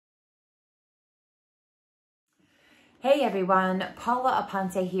Hey everyone, Paula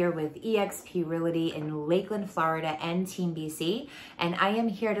Aponte here with eXp Realty in Lakeland, Florida and Team BC. And I am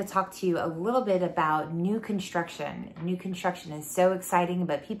here to talk to you a little bit about new construction. New construction is so exciting,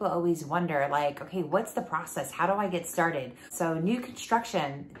 but people always wonder like, okay, what's the process? How do I get started? So new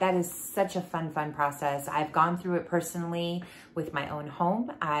construction, that is such a fun process. I've gone through it personally with my own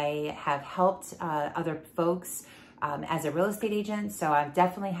home. I have helped other folks as a real estate agent. So I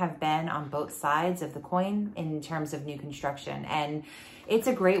definitely have been on both sides of the coin in terms of new construction. And it's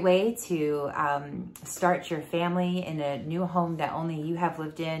a great way to start your family in a new home that only you have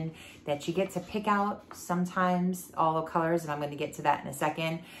lived in, that you get to pick out sometimes all the colors, and I'm going to get to that in a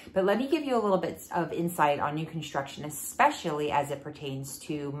second. But let me give you a little bit of insight on new construction, especially as it pertains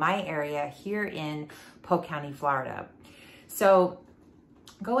to my area here in Polk County, Florida. So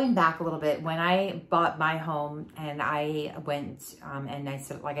going back a little bit, when I bought my home and I went and I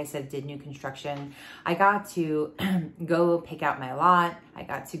said, like I said, did new construction, I got to go pick out my lot. I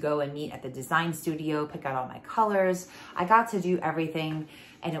got to go and meet at the design studio, pick out all my colors. I got to do everything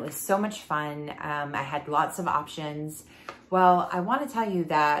and it was so much fun. I had lots of options. Well, I want to tell you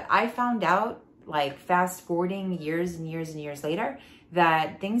that I found out, like fast forwarding years and years and years later,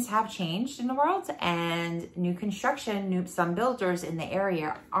 that things have changed in the world and new construction, some builders in the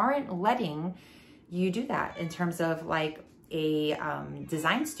area aren't letting you do that in terms of like a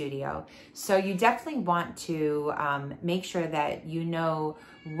design studio. So you definitely want to make sure that you know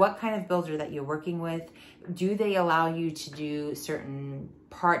what kind of builder that you're working with. Do they allow you to do certain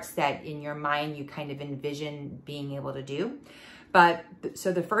parts that in your mind you kind of envision being able to do? But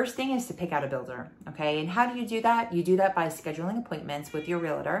so the first thing is to pick out a builder, okay? And how do you do that? You do that by scheduling appointments with your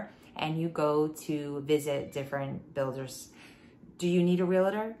realtor and you go to visit different builders. Do you need a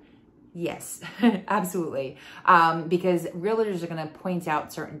realtor? Yes, absolutely. Because realtors are gonna point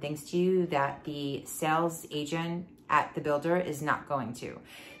out certain things to you that the sales agent at the builder is not going to.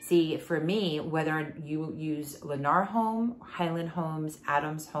 See, for me, whether you use Lennar Home, Highland Homes,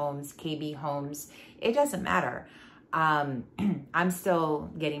 Adams Homes, KB Homes, it doesn't matter. I'm still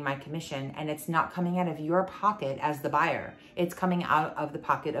getting my commission and it's not coming out of your pocket as the buyer. It's coming out of the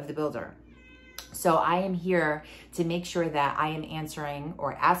pocket of the builder. So I am here to make sure that I am answering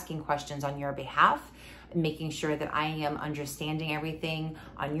or asking questions on your behalf, making sure that I am understanding everything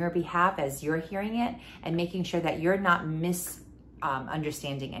on your behalf as you're hearing it, and making sure that you're not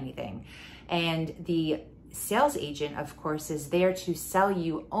misunderstanding anything. And the sales agent, of course, is there to sell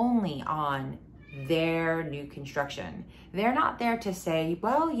you only on their new construction. They're not there to say,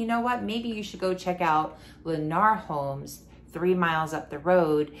 well, you know what, maybe you should go check out Lennar Homes 3 miles up the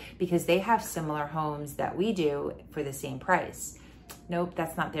road because they have similar homes that we do for the same price. Nope,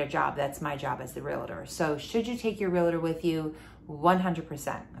 that's not their job. That's my job as the realtor. So should you take your realtor with you?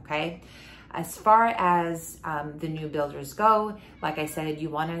 100%, okay? As far as the new builders go, like I said, you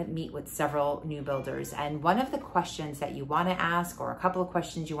want to meet with several new builders. And one of the questions that you want to ask, or a couple of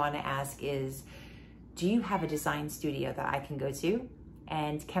questions you want to ask, is, do you have a design studio that I can go to?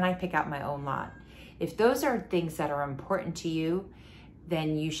 And can I pick out my own lot? If those are things that are important to you,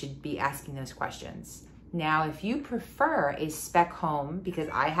 then you should be asking those questions. Now, if you prefer a spec home, because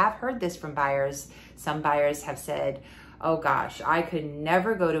I have heard this from buyers, some buyers have said, oh gosh, I could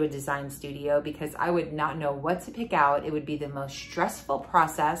never go to a design studio because I would not know what to pick out. It would be the most stressful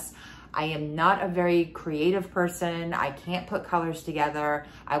process. I am not a very creative person. I can't put colors together.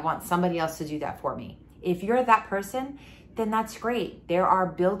 I want somebody else to do that for me. If you're that person, then that's great. There are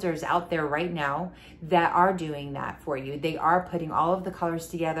builders out there right now that are doing that for you. They are putting all of the colors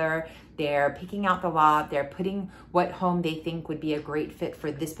together. They're picking out the lot. They're putting what home they think would be a great fit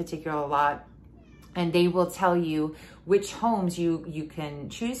for this particular lot. And they will tell you which homes you can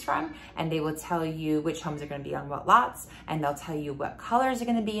choose from, and they will tell you which homes are going to be on what lots, and they'll tell you what colors are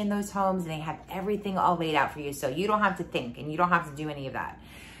going to be in those homes, and they have everything all laid out for you. So you don't have to think and you don't have to do any of that.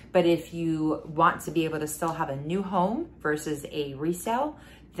 But if you want to be able to still have a new home versus a resale,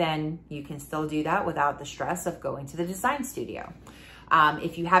 then you can still do that without the stress of going to the design studio.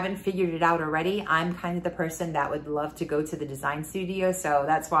 If you haven't figured it out already, I'm kind of the person that would love to go to the design studio. So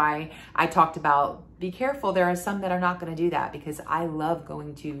that's why I talked about, be careful. There are some that are not going to do that because I love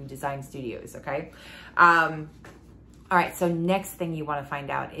going to design studios. Okay. All right. So next thing you want to find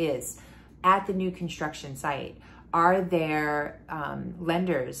out is, at the new construction site, are there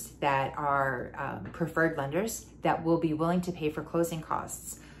lenders that are preferred lenders that will be willing to pay for closing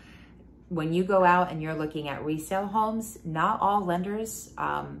costs? When you go out and you're looking at resale homes, not all lenders,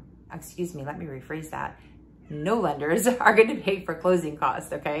 excuse me, let me rephrase that. No lenders are going to pay for closing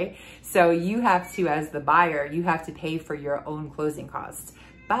costs, okay? So you have to, as the buyer, you have to pay for your own closing costs.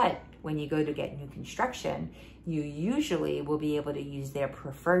 But when you go to get new construction, you usually will be able to use their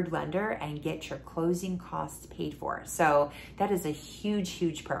preferred lender and get your closing costs paid for. So that is a huge,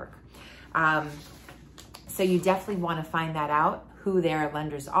 huge perk. So you definitely want to find that out, who their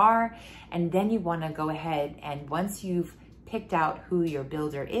lenders are, and then you want to go ahead and once you've picked out who your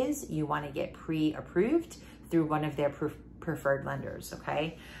builder is, you want to get pre-approved through one of their preferred lenders,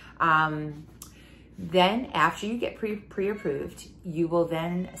 okay? Then after you get pre-approved, you will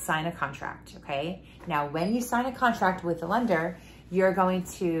then sign a contract, okay? Now, when you sign a contract with the lender, you're going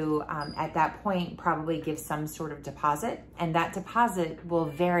to, at that point, probably give some sort of deposit, and that deposit will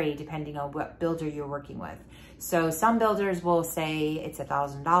vary depending on what builder you're working with. So some builders will say it's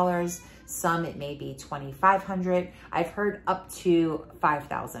 $1,000, some it may be $2,500. I've heard up to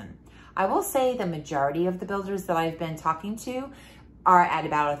 $5,000. I will say the majority of the builders that I've been talking to are at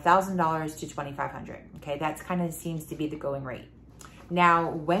about $1,000 to $2,500. Okay, that's kind of seems to be the going rate. Now,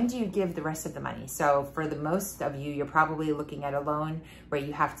 when do you give the rest of the money? So for the most of you, you're probably looking at a loan where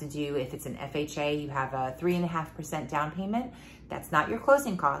you have to do, if it's an FHA, you have a 3.5% down payment. That's not your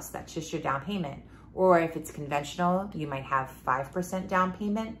closing costs, that's just your down payment. Or if it's conventional, you might have 5% down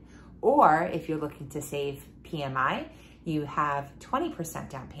payment. Or if you're looking to save PMI, you have 20%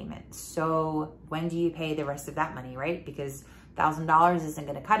 down payment. So when do you pay the rest of that money, right? Because $1,000 isn't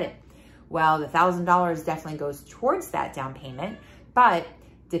gonna cut it. Well, the $1,000 definitely goes towards that down payment, but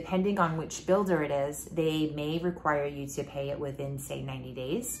depending on which builder it is, they may require you to pay it within, say, 90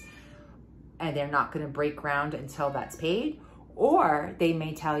 days, and they're not gonna break ground until that's paid. Or they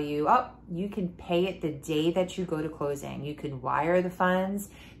may tell you, oh, you can pay it the day that you go to closing. You can wire the funds.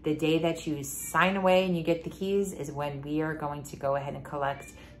 The day that you sign away and you get the keys is when we are going to go ahead and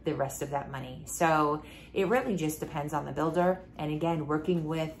collect the rest of that money. So it really just depends on the builder. And again, working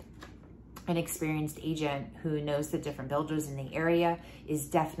with an experienced agent who knows the different builders in the area is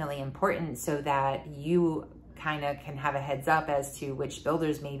definitely important so that you kind of can have a heads up as to which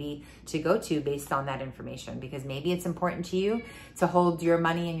builders maybe to go to based on that information, because maybe it's important to you to hold your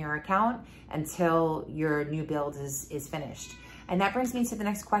money in your account until your new build is finished. And that brings me to the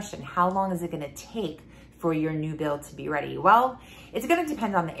next question. How long is it going to take for your new build to be ready? Well, it's going to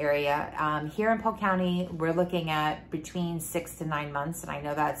depend on the area. Here in Polk County, we're looking at between 6 to 9 months, and I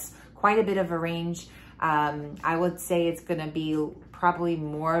know that's quite a bit of a range. I would say it's going to be probably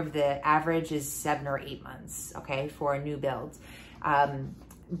more of the average is 7 or 8 months, okay, for a new build.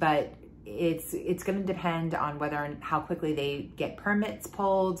 But it's going to depend on whether and how quickly they get permits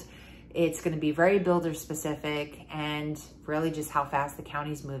pulled. It's going to be very builder specific and really just how fast the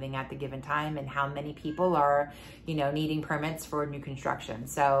county's moving at the given time and how many people are, you know, needing permits for new construction.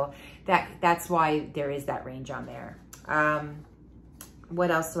 So that's why there is that range on there.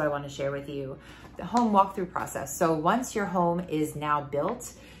 What else do I want to share with you? The home walkthrough process. So once your home is now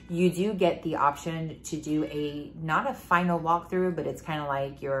built, you do get the option to do not a final walkthrough, but it's kind of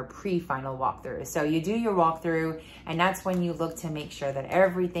like your pre-final walkthrough. So you do your walkthrough, and that's when you look to make sure that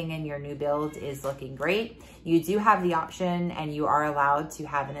everything in your new build is looking great. You do have the option, and you are allowed to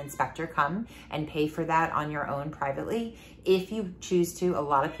have an inspector come and pay for that on your own privately. If you choose to. A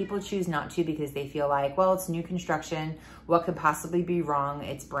lot of people choose not to because they feel like, well, it's new construction. What could possibly be wrong?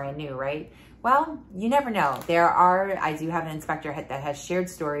 It's brand new, right? Well, you never know. I do have an inspector that has shared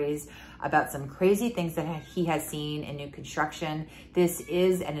stories about some crazy things that he has seen in new construction. This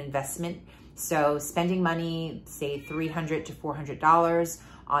is an investment. So spending money, say $300 to $400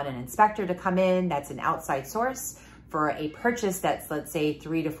 on an inspector to come in, that's an outside source. For a purchase that's, let's say,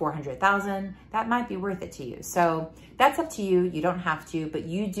 $300,000 to $400,000, that might be worth it to you. So that's up to you. You don't have to, but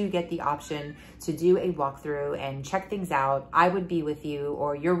you do get the option to do a walkthrough and check things out. I would be with you,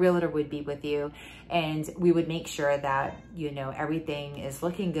 or your realtor would be with you, and we would make sure that, you know, everything is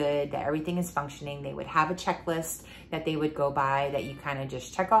looking good, that everything is functioning. They would have a checklist that they would go by that you kind of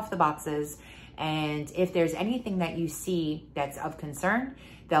just check off the boxes. And if there's anything that you see that's of concern,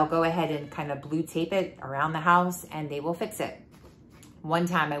 they'll go ahead and kind of blue tape it around the house and they will fix it. One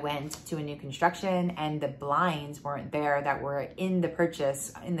time I went to a new construction and the blinds weren't there that were in the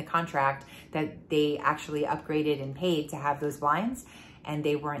purchase, in the contract, that they actually upgraded and paid to have those blinds, and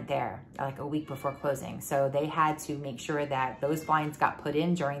they weren't there like a week before closing. So they had to make sure that those blinds got put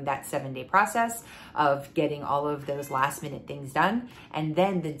in during that 7-day process of getting all of those last minute things done. And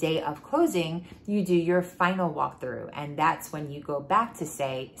then the day of closing, you do your final walkthrough. And that's when you go back to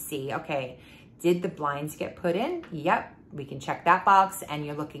see, okay, did the blinds get put in? Yep, we can check that box. And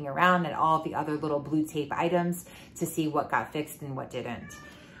you're looking around at all the other little blue tape items to see what got fixed and what didn't.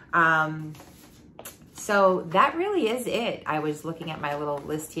 So that really is it. I was looking at my little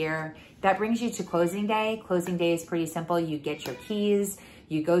list here. That brings you to closing day. Closing day is pretty simple. You get your keys,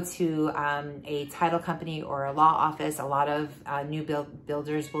 You go to a title company or a law office. A lot of new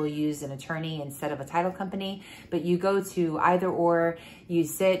builders will use an attorney instead of a title company, but you go to either or, you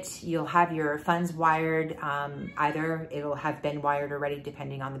sit, you'll have your funds wired. Either it'll have been wired already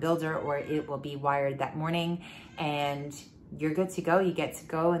depending on the builder, or it will be wired that morning, and you're good to go. You get to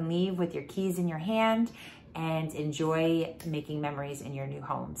go and leave with your keys in your hand and enjoy making memories in your new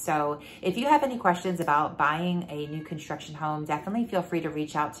home. So if you have any questions about buying a new construction home, definitely feel free to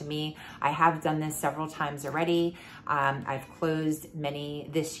reach out to me. I have done this several times already. I've closed many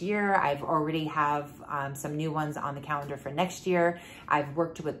this year. I've already have some new ones on the calendar for next year. I've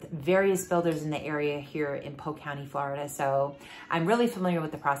worked with various builders in the area here in Polk County, Florida. So I'm really familiar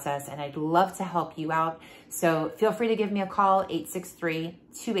with the process, and I'd love to help you out. So feel free to give me a call,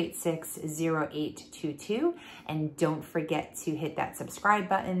 863-286-0822. And don't forget to hit that subscribe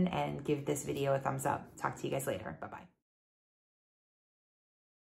button and give this video a thumbs up. Talk to you guys later. Bye-bye.